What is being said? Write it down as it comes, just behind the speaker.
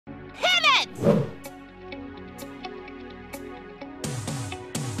dance!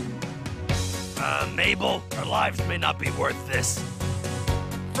 Mabel, our lives may not be worth this.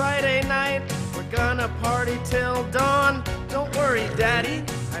 Friday night, we're gonna party till dawn. Don't worry, Daddy,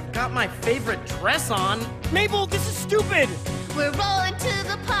 I've got my favorite dress on. Mabel, this is stupid! We're rolling to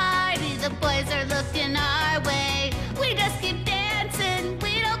the party, the boys are looking our way. We just keep dancing,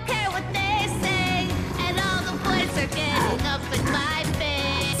 we don't care what they say. And all the boys are getting up in my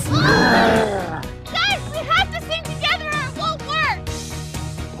face. Guys, we have to sing together or it won't work!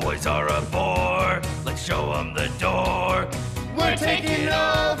 Boys are a bore, let's show them the door. We're taking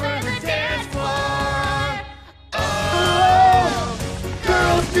over the dance floor. Oh,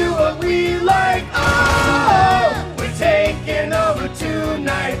 girls do what we like. Oh, we're taking over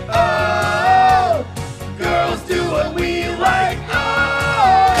tonight. Oh, girls do what we like.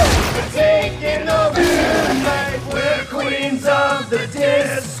 Oh, we're taking over tonight. We're queens of the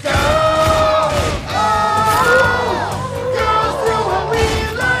disco.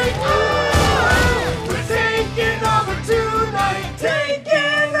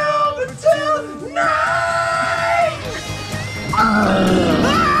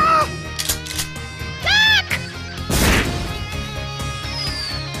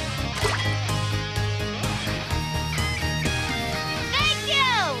 Thank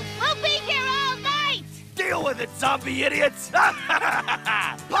you! We'll be here all night! Deal with it, zombie idiots!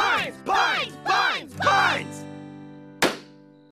 Pine!